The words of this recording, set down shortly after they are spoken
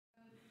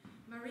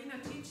Martina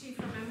Chichi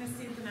from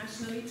Amnesty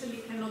International Italy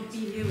cannot be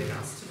here with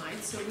us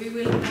tonight, so we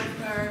will have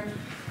her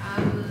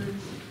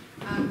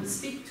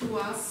speak to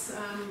us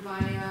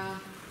via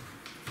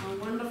a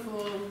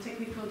wonderful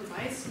technical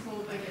device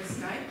called, I guess,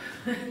 Skype,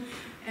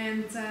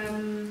 and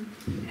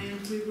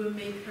we will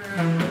make her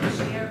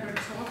share her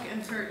talk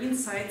and her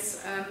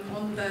insights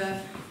on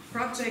the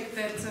project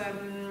that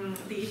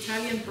the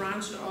Italian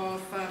branch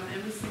of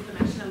Amnesty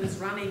International is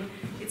running.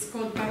 It's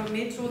called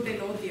Barometer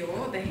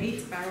dell'odio, the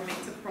Hate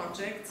Barometer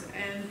project,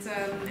 and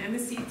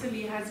Amnesty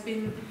Italy has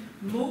been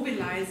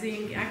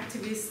mobilizing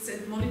activists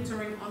and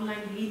monitoring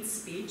online hate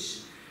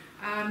speech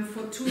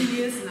for 2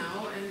 years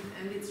now,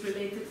 and its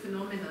related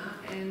phenomena,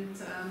 and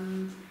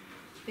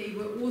they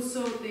were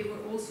also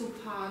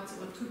part,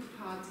 or took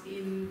part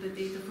in the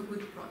Data for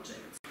Good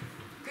project.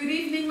 Good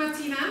evening,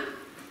 Martina.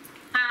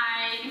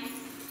 Hi.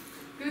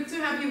 Good to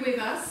have you with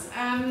us.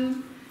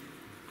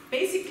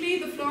 Basically,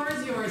 the floor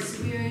is yours.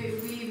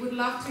 We would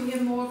love to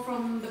hear more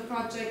from the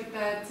project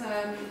that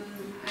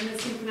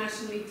Amnesty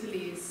International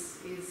Italy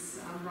is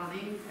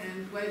running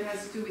and what it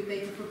has to do with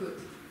Data for Good.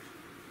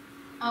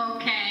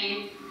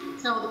 Okay,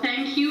 so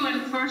thank you,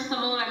 and first of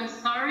all, I'm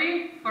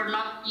sorry for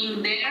not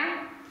being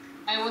there.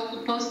 I was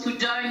supposed to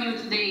join you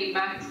today,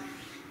 but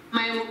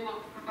my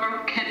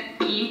work kept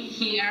me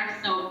here,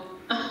 so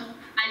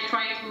I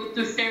try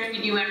to share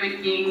with you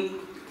everything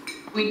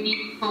we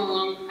did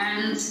for,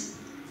 and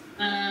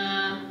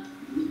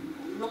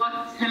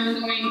what I'm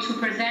going to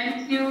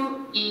present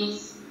you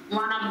is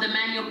one of the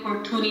many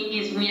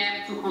opportunities we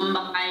have to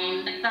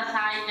combine data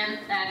science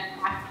and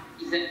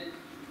activism.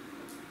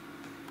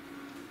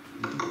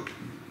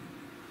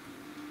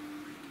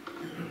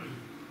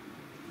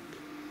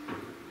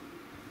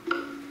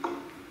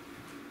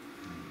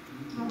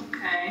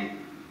 Okay.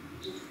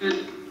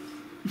 Good.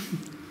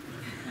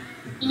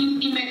 Can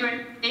you see my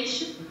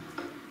presentation?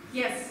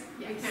 Yes,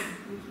 I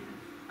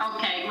can.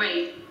 Okay,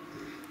 great.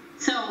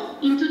 So,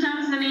 in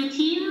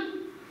 2018,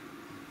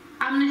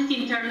 Amnesty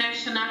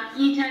International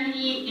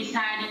Italy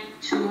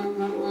decided to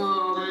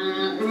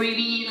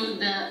reveal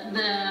the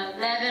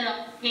level of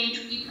hate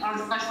speech on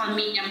social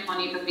media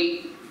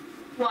monitoring.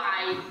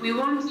 Why? We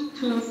wanted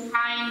to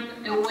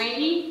find a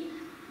way,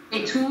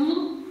 a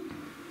tool,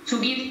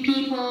 to give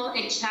people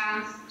a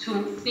chance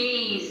to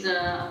face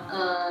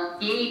the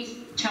hate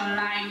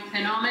online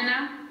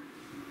phenomena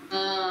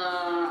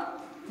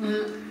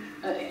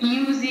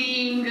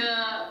using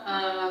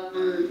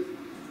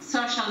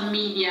social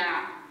media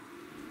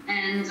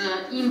and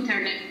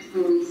internet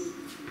tools.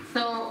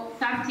 So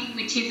something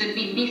which is a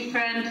bit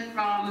different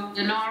from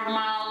the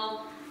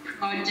normal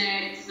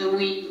projects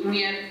we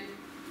have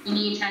in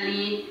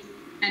Italy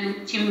and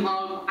which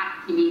involve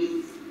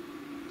activists.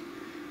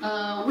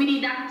 We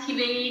did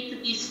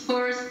activate this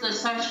first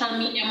social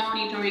media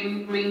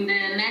monitoring during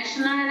the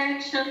national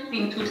elections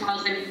in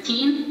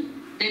 2018.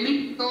 The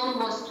main goal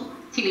was to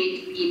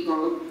activate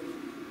people.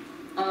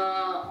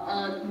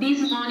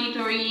 This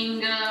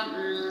monitoring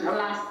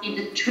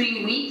lasted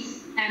 3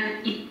 weeks,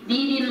 and it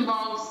did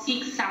involve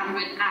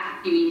 600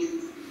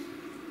 activists,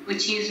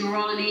 which is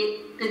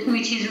really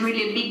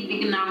a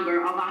big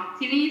number of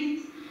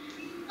activists.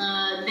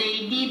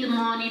 They did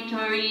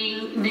monitor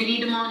in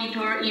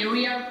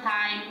real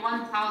time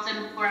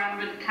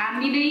 1,400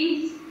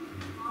 candidates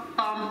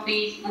on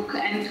Facebook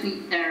and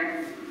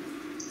Twitter,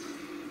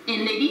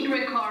 and they did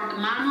record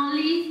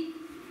manually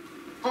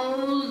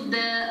all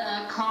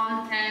the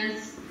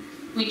contents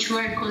which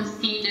were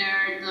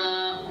considered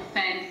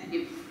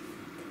offensive,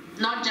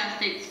 not just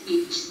hate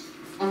speech,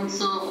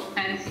 also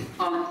offensive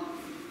content.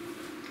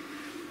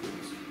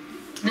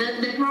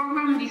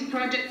 This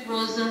project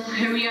was a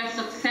real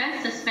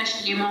success,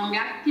 especially among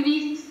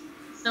activists.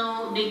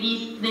 So they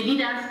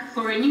did ask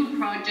for a new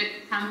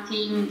project,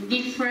 something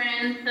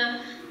different.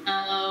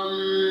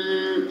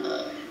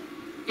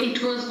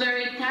 It was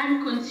very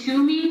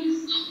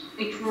time-consuming. So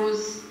it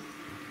was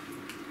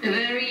a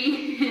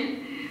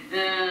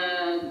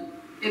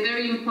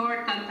very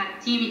important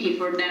activity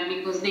for them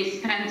because they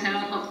spent a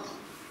lot of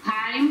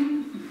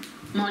time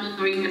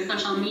monitoring the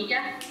social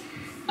media.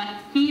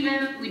 But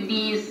even with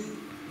this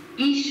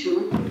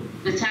issue,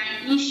 the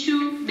time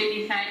issue,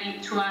 they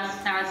decided to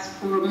ask us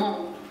for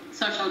more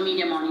social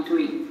media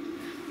monitoring.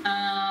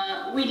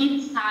 We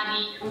did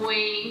study a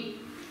way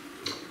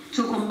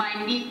to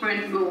combine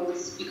different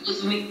goals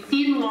because we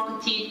still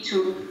wanted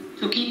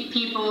to keep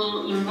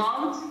people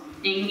involved,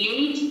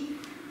 engaged,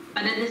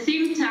 but at the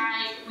same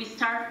time we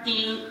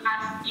started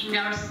asking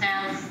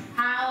ourselves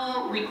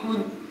how we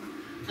could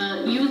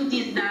use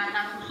this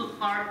data to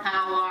support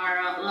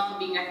our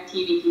lobbying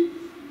activities.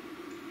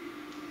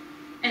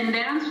 And the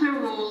answer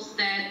was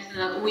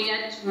that we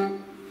had to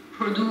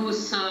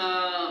produce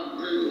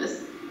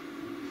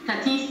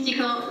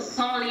statistical,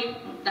 solid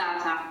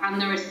data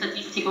under a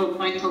statistical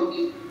point of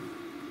view.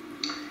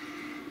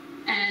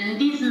 And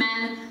this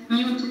meant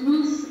new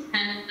tools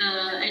and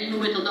a new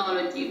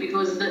methodology,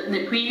 because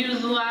the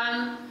previous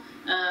one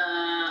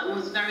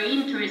was very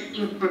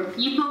interesting for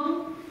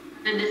people.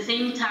 At the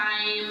same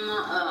time,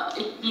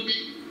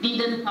 it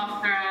didn't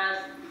offer us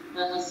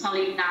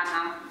solid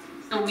data.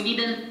 So we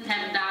didn't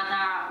have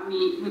data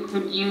we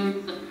could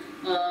use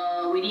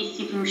with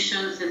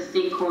institutions and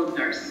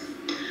stakeholders.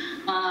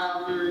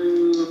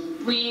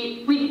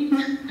 We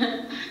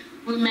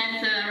we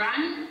met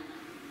Rani,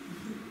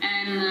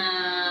 and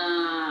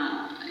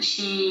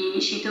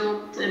she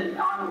talked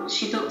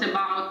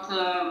about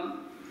her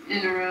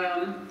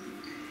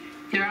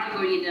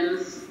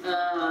algorithms,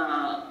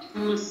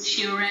 tools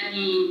she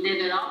already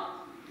developed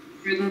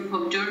for a group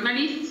of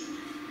journalists,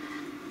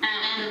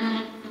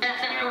 and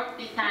there was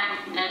the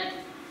time that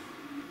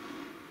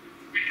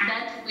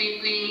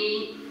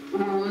way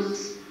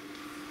was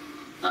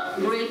a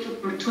great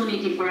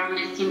opportunity for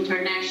Amnesty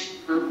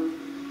International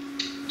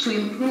to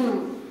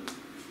improve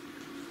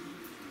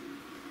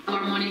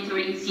our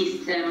monitoring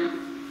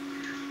system.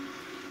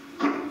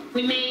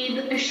 We made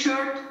a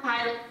short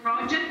pilot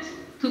project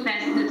to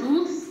test the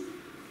tools,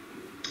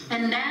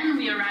 and then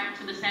we arrived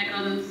to the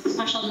second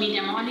social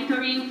media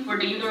monitoring for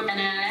the European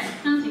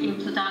elections in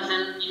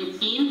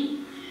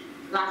 2018,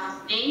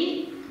 last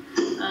May.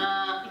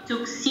 It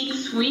took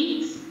 6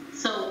 weeks,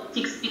 so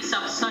 6 weeks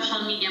of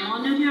social media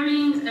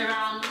monitoring.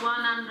 Around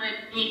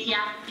 180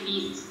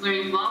 activists were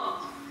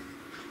involved,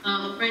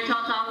 for a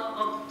total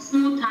of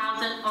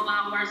 2,000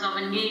 hours of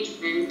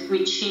engagement,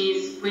 which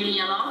is really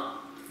a lot.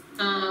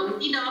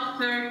 We did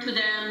offer to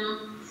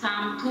them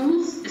some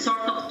tools, a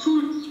sort of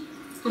toolkit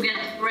to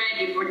get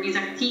ready for this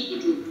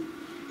activity.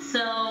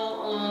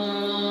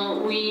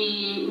 So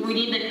we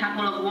did a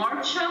couple of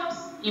workshops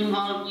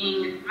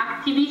involving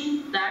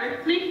activists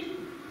directly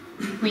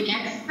with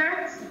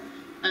experts.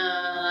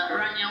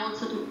 Rania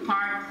also took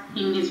part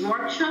in these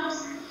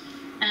workshops,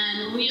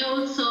 and we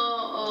also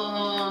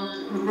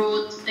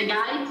wrote a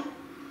guide.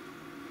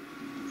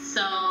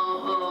 So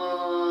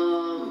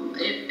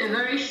a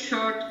very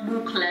short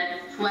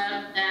booklet to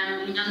help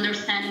them in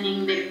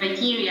understanding the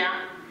criteria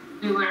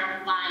we were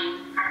applying.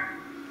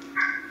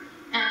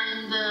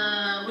 And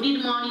we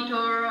did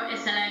monitor a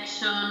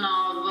selection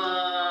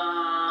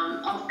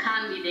of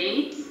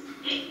candidates,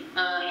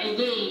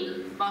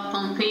 again, both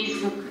on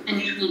Facebook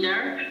and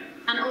Twitter,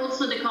 and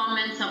also the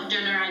comments of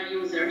general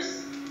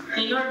users,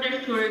 in order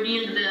to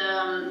reveal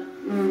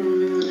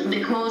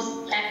the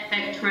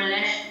cause-effect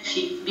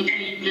relationship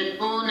between the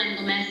tone and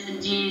the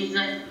messages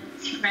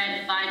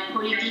spread by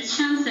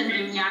politicians and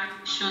the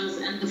reactions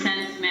and the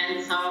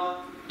sentiments of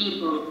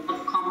people,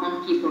 of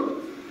common people.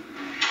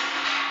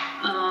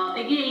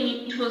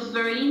 Again, it was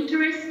very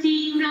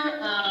interesting.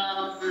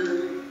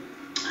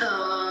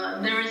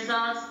 The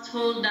results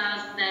told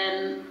us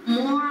that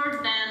more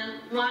than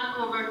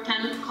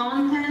 1/10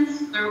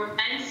 contents were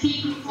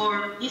offensive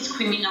or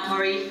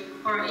discriminatory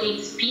or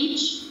hate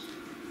speech.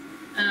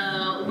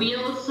 We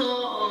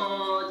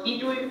also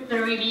did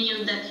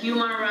reveal that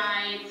human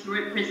rights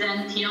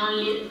represent the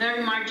only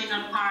very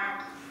marginal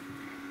part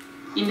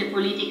in the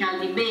political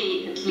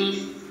debate, at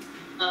least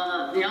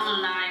the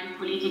online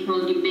political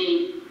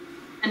debate.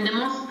 And the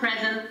most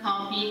present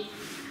topic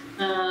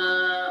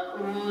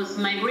was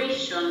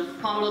migration,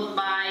 followed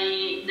by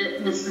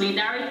the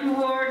solidarity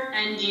word,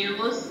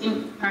 NGOs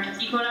in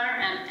particular,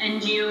 and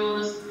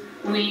NGOs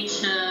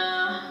which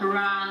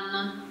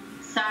run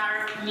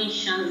SAR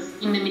missions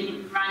in the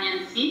Mediterranean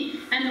Sea,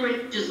 and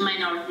religious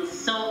minorities.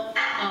 So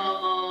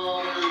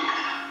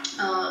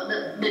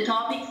the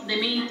topics, the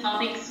main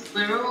topics,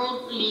 were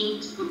all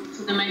linked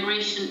to the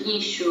migration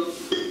issue.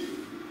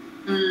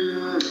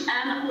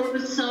 And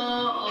also,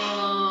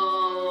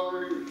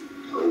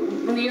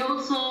 we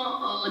also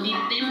did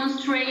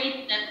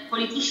demonstrate that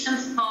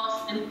politicians'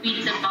 posts and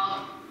tweets about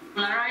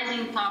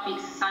polarizing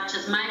topics such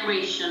as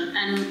migration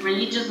and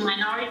religious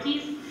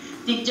minorities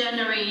did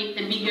generate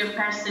a bigger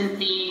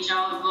percentage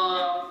of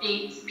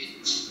hate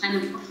speech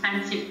and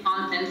offensive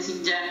contents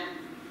in general.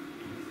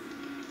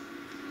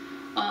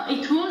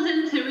 It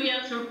wasn't a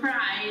real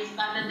surprise,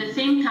 but at the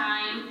same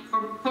time,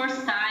 for the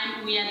first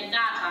time, we had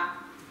data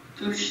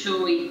to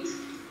show it.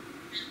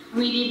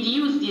 We did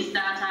use this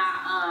data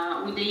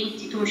with the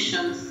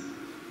institutions,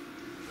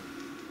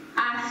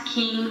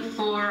 asking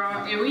for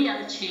a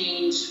real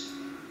change,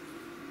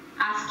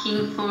 asking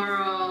for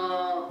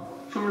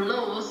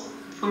laws,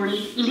 for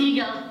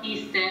legal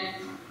systems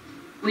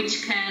which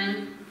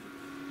can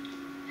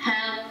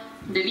help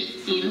the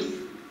victims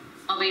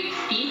of hate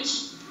speech,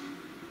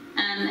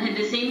 and at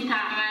the same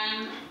time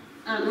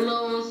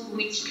laws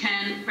which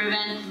can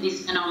prevent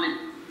this phenomenon.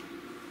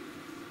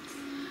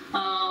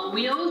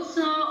 We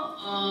also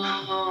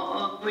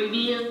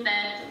revealed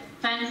that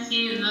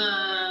offensive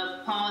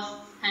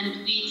posts and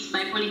tweets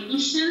by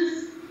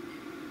politicians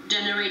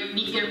generate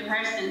bigger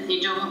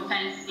percentage of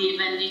offensive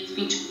and hate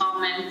speech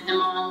comments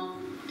among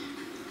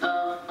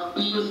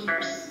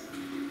users.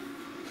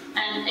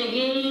 And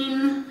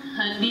again,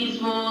 this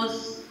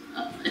was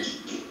a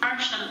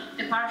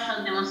partial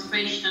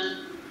demonstration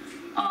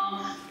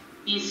of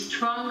this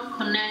strong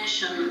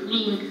connection,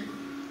 link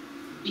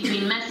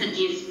between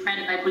messages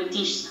spread by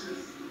politicians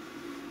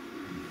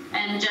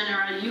and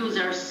general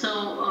users.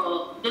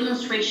 So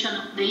demonstration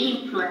of the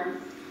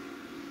influence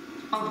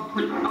of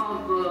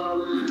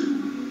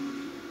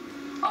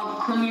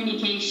of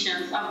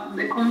communications, of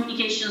the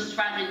communication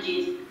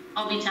strategies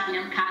of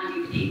Italian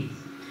candidates.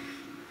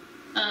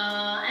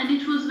 And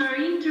it was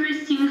very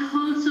interesting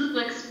also to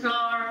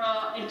explore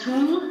a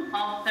tool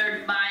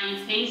authored by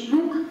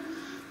Facebook,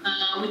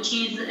 which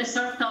is a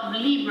sort of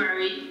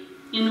library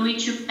in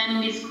which you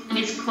can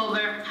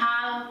discover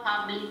how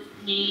public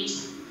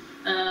pages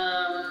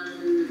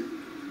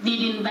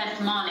did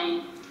invest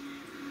money,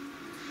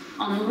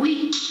 on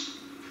which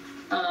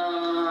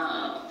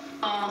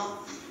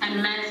posts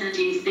and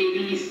messages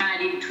they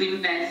decided to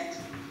invest.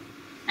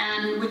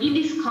 And we did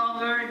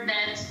discover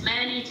that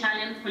many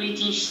Italian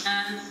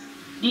politicians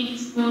did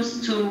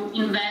choose to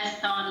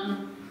invest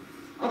on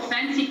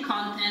offensive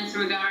contents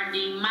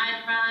regarding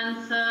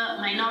migrants,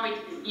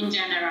 minorities in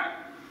general.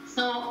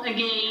 So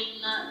again,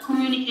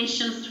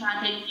 communication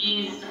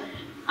strategies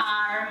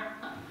are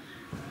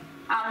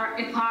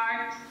a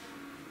part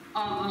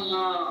of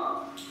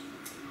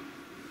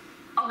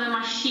a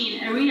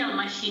machine, a real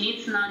machine.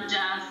 It's not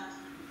just,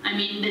 I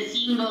mean, the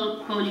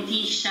single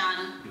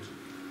politician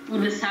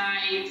who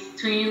decides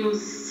to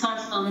use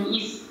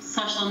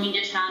social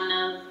media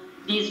channels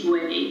this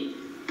way.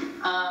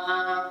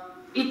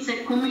 It's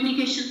a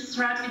communication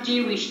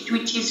strategy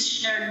which is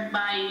shared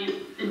by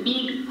a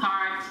big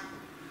part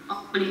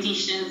of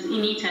politicians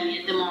in Italy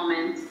at the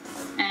moment.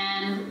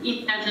 And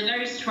it has a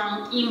very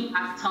strong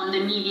impact on the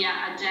media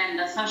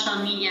agenda, social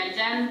media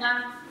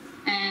agenda,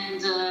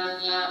 and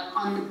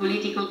on the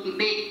political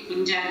debate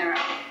in general.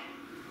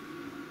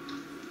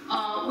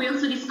 We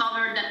also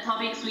discovered that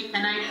topics with a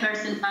high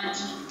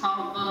percentage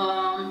of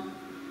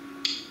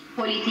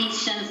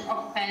politicians'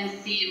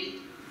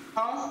 offensive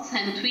posts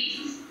and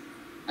tweets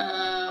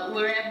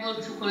were able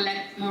to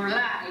collect more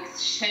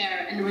likes,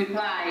 share, and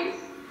replies.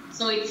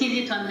 So it's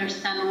easy to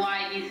understand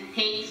why this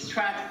hate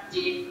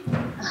strategy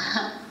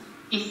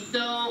is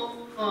so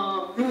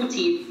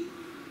rooted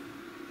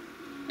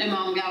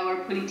among our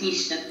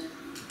politicians.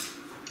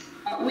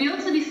 We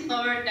also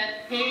discovered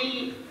that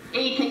hate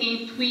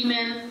against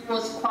women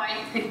was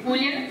quite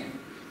peculiar,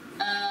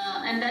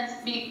 and that's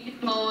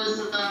because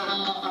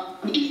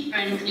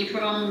differently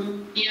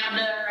from the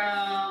other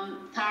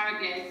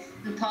targets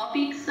and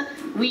topics,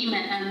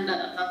 women and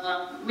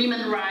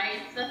women's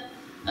rights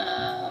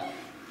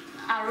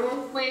are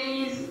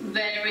always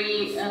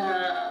very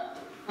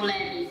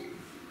polemic.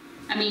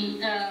 I mean,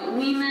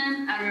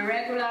 women are a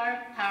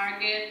regular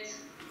target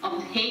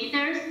of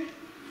haters,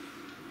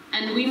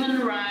 and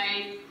women's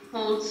rights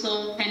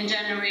also can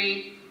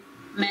generate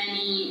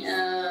many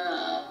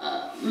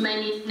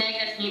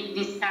negative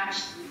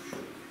discussions,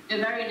 a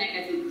very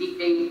negative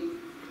debate,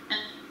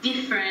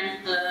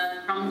 different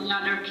from the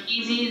other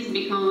cases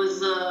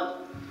because,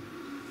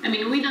 I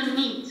mean, we don't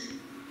need,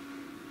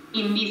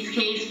 in this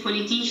case,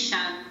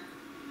 politicians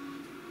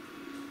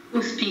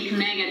who speak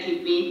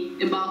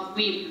negatively about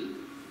women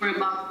or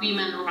about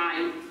women's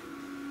rights.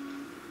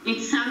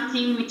 It's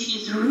something which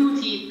is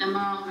rooted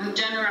among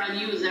general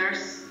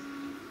users,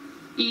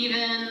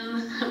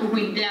 even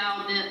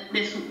without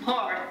the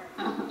support,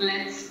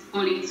 let's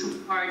call it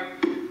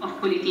support, of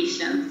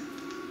politicians.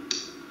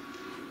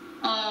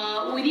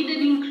 We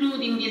didn't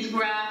include in this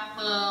graph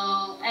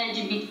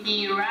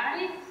LGBT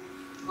rights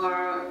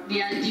or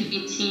the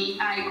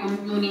LGBTI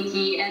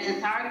community as a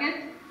target,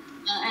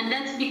 and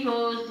that's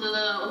because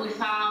we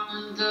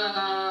found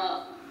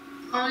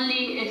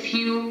only a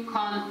few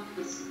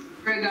comments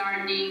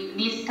regarding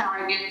this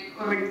target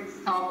or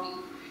this topic.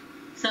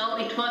 So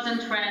it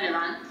wasn't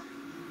relevant,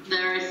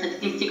 their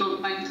statistical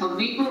point of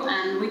view,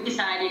 and we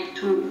decided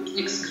to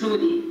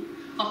exclude it.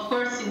 Of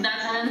course, it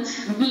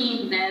doesn't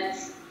mean that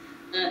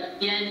the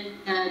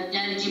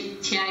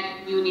LGBTI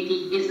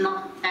community is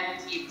not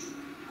affected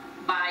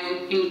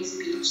by hate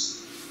speech.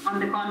 On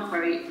the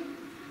contrary,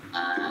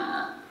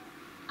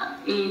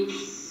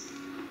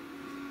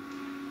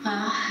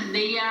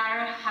 they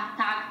are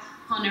attacked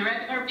on a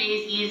regular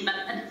basis, but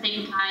at the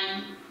same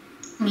time,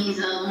 this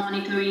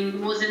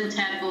monitoring wasn't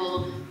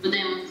able to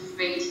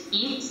demonstrate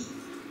it.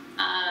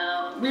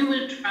 We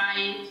will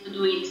try to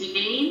do it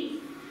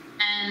again,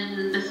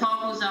 and the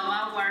focus of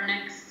our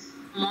next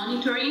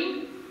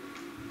monitoring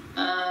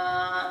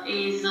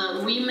is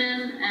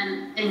women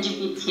and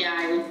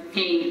LGBTI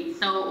hate.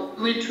 So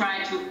we'll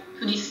try to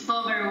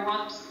discover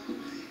what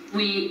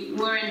we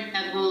weren't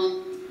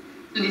able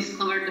to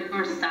discover the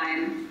first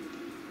time.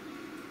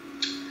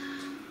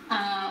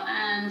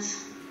 And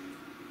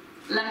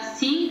last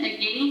thing,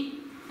 again,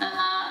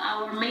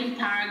 our main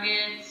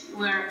targets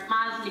were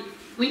mostly,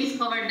 we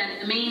discovered that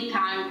the main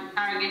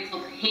targets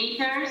of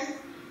haters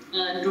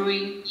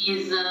during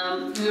these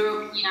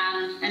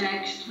European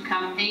election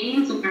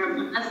campaigns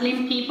were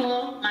Muslim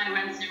people,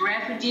 migrants and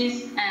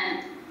refugees,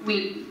 and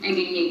women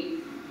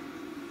again.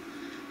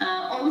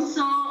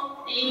 Also,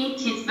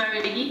 hate is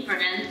very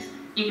different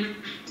in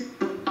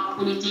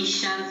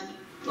politicians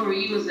or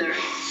users.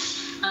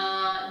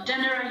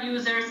 General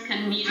users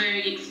can be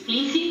very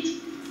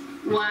explicit,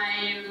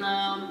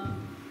 while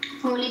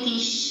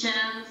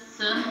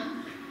politicians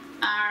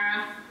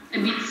are a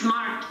bit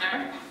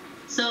smarter,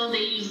 so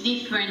they use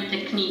different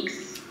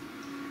techniques.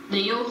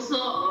 They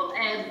also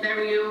have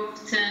very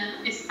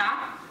often a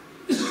staff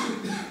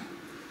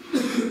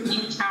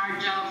in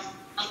charge of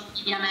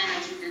media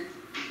management.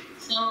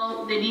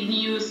 So they did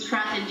use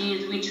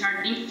strategies which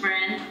are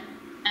different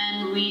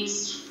and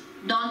which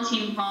don't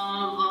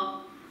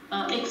involve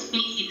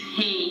explicit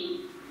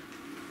hate,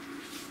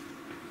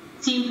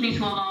 simply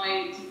to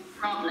avoid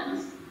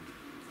problems.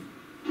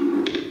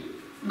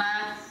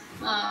 But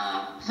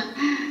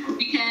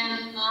we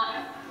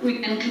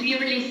can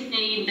clearly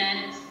say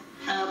that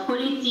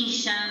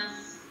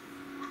politicians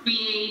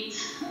create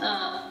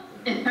a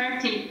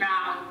fertile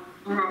ground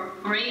for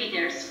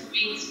haters, for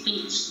hate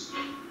speech.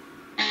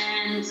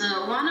 And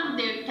one of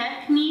their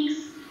techniques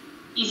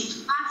is to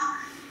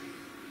ask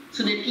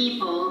to the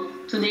people,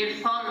 to their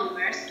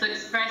followers, to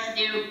express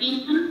their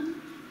opinion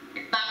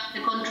about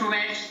the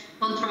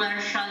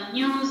controversial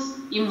news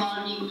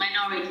involving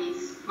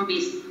minorities, for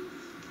instance.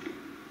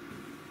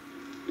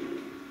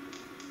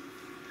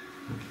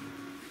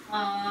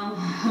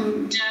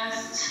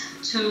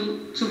 Just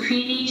to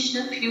finish,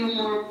 a few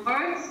more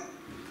words.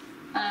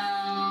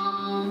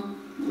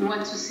 What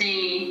to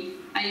say?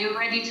 I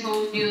already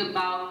told you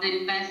about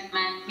the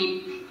investment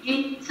in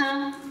it,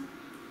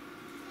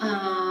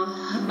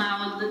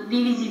 about the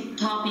divisive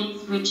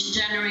topics which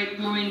generate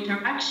more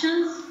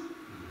interactions.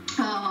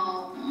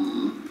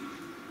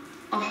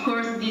 Of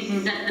course, this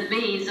is at the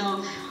base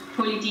of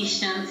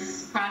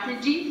politicians'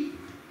 strategy.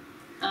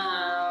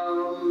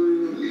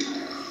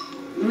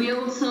 We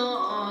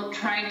also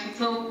try to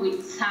talk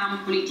with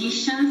some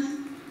politicians,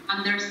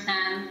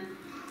 understand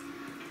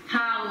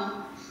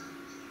how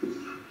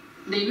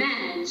they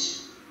manage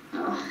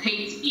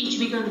hate speech,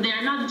 because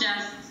they're not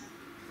just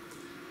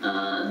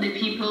the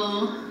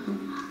people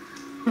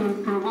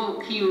who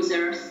provoke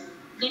users.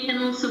 They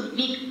can also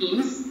be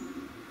victims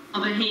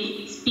of a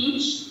hate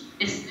speech,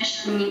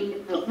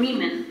 especially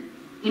women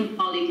in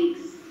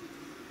politics.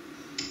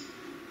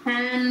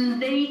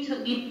 And they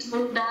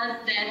told us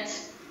that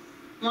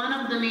one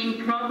of the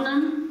main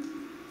problems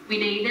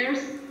with haters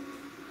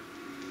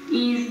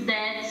is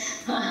that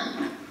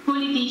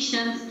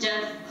politicians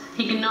just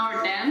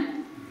ignore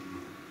them.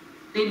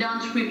 They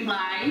don't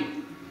reply.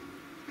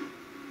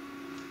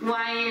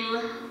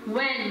 While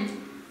when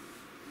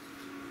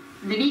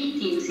the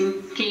victims,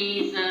 in this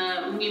case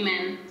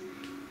women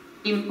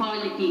in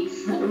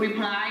politics,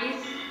 replies,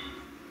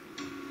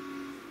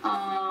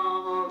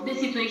 the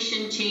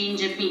situation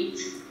changes a bit.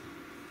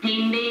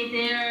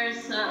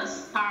 Invaders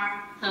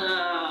start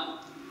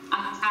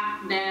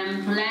attack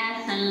them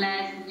less and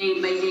less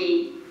day by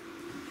day.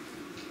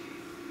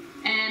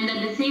 And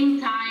at the same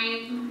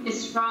time, a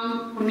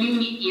strong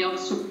community of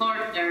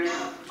supporters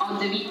of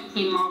the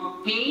victim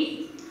of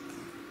hate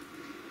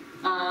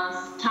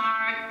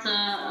start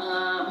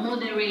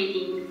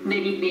moderating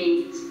the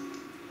debate.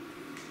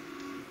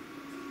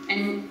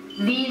 And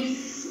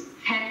this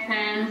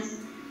happens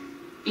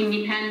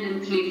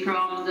independently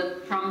from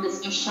the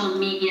social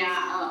media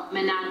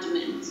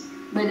management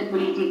by the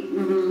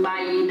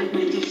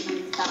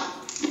politician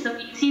staff. So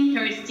it's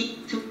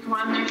interesting to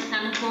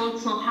understand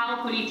also how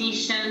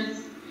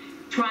politicians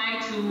try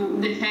to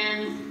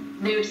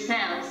defend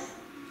themselves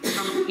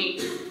from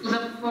hate. Because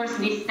of course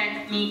these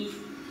techniques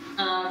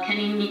can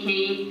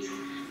indicate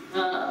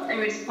a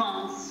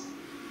response.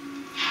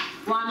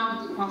 One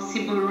of the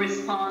possible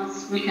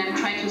response we can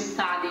try to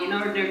study in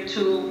order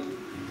to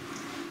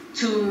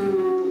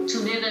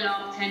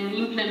develop and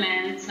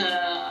implement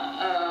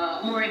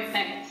more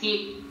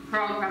effective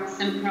programs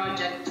and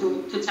projects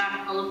to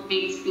tackle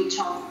hate speech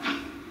also.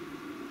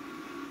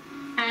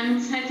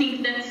 And I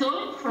think that's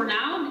all for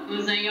now,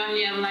 because I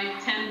only have like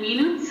 10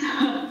 minutes.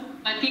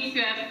 But if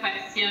you have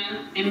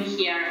questions, I'm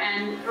here.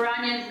 And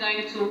Rania is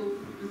going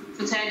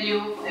to tell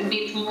you a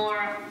bit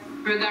more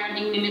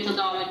regarding the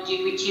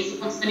methodology, which is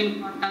also an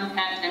important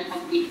element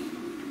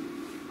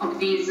of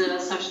this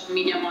social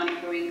media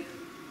monitoring.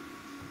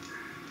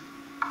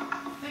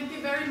 Thank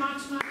you very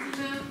much,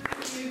 Martina.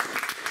 Thank you.